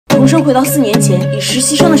重生回到4年前，以实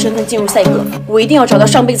习生的身份进入赛格。我一定要找到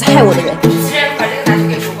上辈子害我的人。既然把这个拿去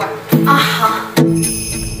给主管。啊，好。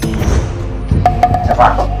小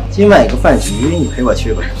花，今晚有个饭局，你陪我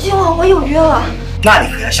去吧。今晚我有约了。那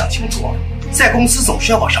你可要想清楚，在公司总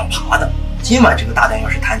是要往上爬的。今晚这个大单要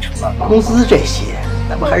是谈成了，公司这些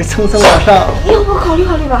那不还是蹭蹭往上？要不考虑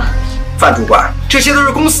考虑吧。范主管，这些都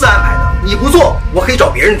是公司安排的，你不做，我可以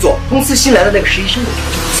找别人做。公司新来的那个实习生都这样。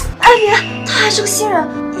哎别，他还是个新人，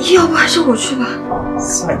要不还是我去吧。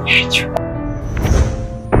算你识趣。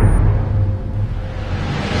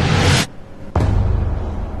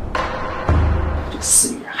这个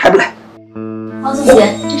4月还不来？黄总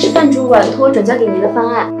监，这是范主管托我转交给您的方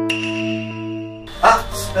案。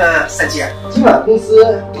三姐，今晚公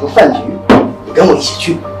司有个饭局，你跟我一起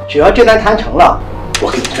去。只要这单谈成了，我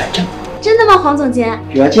给你转正。真的吗，黄总监？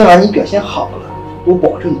只要今晚你表现好了，我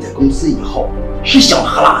保证你在公司以后是香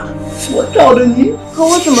辣辣的。我罩着你。可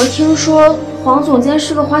我怎么听说黄总监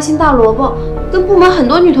是个花心大萝卜，跟部门很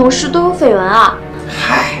多女同事都有绯闻啊？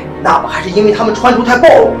嗨，那不还是因为他们穿着太暴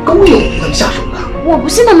露，勾引我不能下手的。我不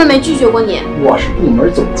信他们没拒绝过你。我是部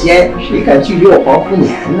门总监，谁敢拒绝我黄福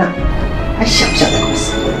年呢？还想不想在公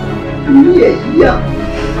司？你也一样。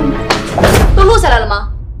都录下来了吗？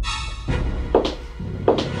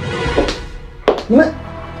你们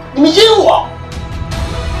阴我！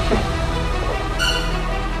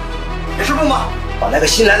人事部吗？把那个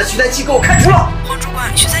新来的徐三柒给我开除了。黄主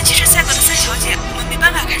管，徐三柒是赛格的3小姐，我们没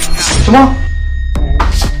办法开除她。什么？